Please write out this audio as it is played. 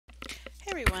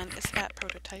Everyone, it's that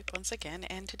prototype once again,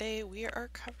 and today we are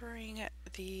covering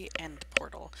the end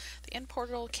portal. The end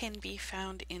portal can be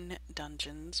found in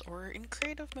dungeons, or in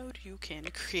creative mode you can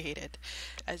create it.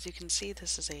 As you can see,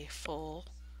 this is a full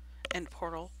end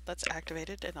portal that's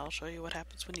activated, and I'll show you what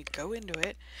happens when you go into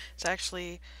it. It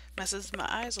actually messes my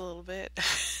eyes a little bit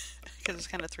because it's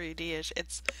kind of 3D-ish.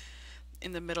 It's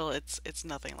in the middle, it's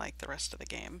nothing like the rest of the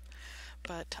game.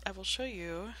 But I will show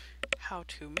you how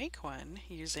to make one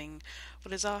using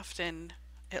what is often,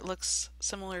 it looks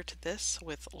similar to this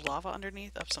with lava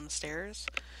underneath of some stairs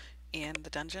in the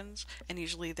dungeons, and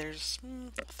usually there's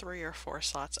 3 or 4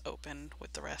 slots open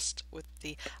with the rest with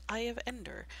the Eye of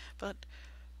Ender. But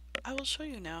I will show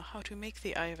you now how to make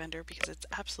the Eye of Ender because it's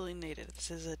absolutely native.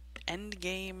 This is an end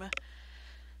game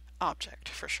object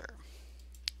for sure.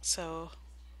 So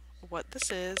what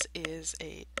this is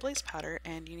a blaze powder,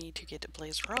 and you need to get a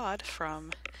blaze rod from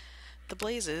the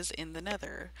blazes in the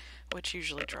nether, which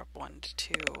usually drop 1 to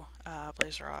 2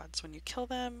 blaze rods when you kill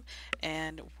them,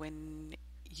 and when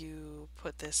you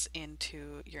put this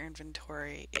into your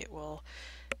inventory it will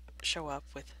show up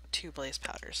with 2 blaze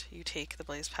powders. You take the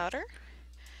blaze powder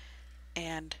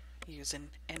and use an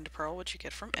end pearl, which you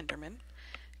get from Enderman,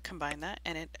 combine that,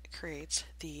 and it creates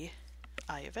the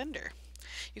Eye of Ender.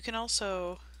 You can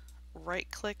also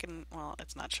right click and, well,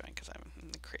 it's not showing because I'm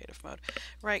in the creative mode.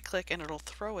 Right click and it'll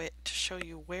throw it to show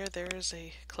you where there's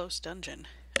a close dungeon,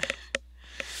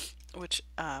 which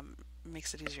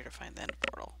makes it easier to find the end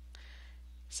portal.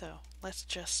 So let's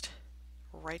just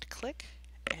right click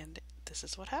and this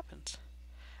is what happens.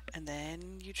 And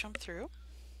then you jump through.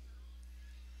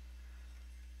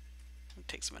 It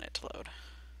takes a minute to load.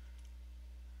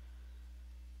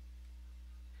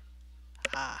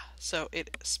 So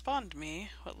it spawned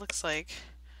me what looks like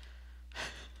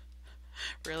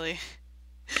really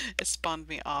it spawned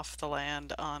me off the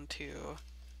land onto,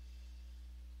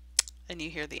 and you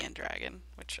hear the end dragon,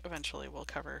 which eventually we'll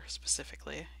cover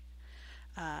specifically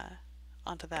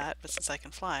onto that, but since I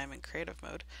can fly, I'm in creative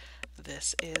mode.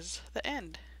 This is the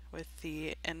end with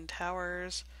the end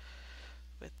towers,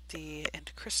 with the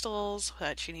end crystals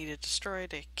that you need to destroy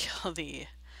to kill the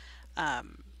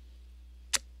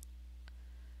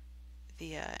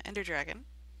ender dragon.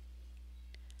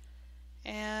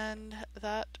 And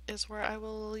that is where I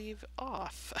will leave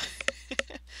off.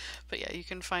 But yeah, you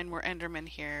can find more Endermen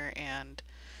here and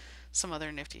some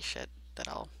other nifty shit that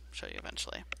I'll show you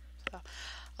eventually. So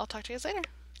I'll talk to you guys later.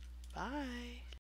 Bye.